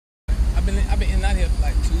I've been in and out here for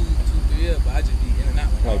like 3 years, but I just be in and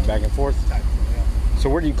out. Like back and forth? Type, yeah. So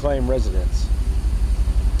where do you claim residence?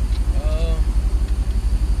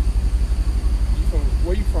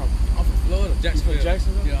 Where you from? I'm from Florida, Jacksonville. You from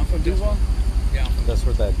Jacksonville? Yeah, I'm from Duval? Yeah, I'm from That's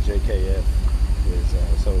where that JKF is.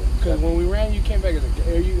 Because when we ran, you came back as a.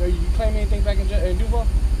 Are you claiming anything back in Duval?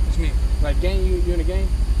 What's me? Like gang? You in a gang?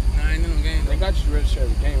 Nah, I ain't in no game. They got you registered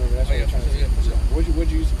as a gang member. That's what I'm trying to say. For sure. What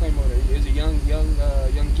you used to claim over there? Is it Yungeen or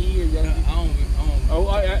Youngeen? I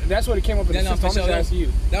don't. That's what it came up in the system. I'm just asking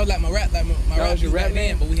you. That was like my rap, my rap was your rap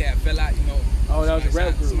then, but we had fell out, you know. Oh, that was your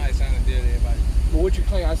rap group. Somebody signed a deal to everybody. But what you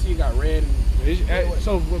claim? I see you got red.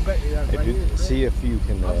 So we're back. See if you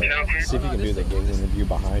can do the gang interview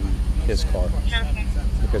behind his car,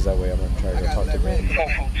 because that way I'm gonna try to talk to him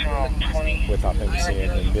without him seeing it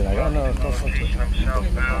and be like, oh no, go for it.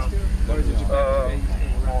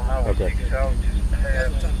 Okay.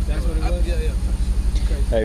 That's what it was. Yeah.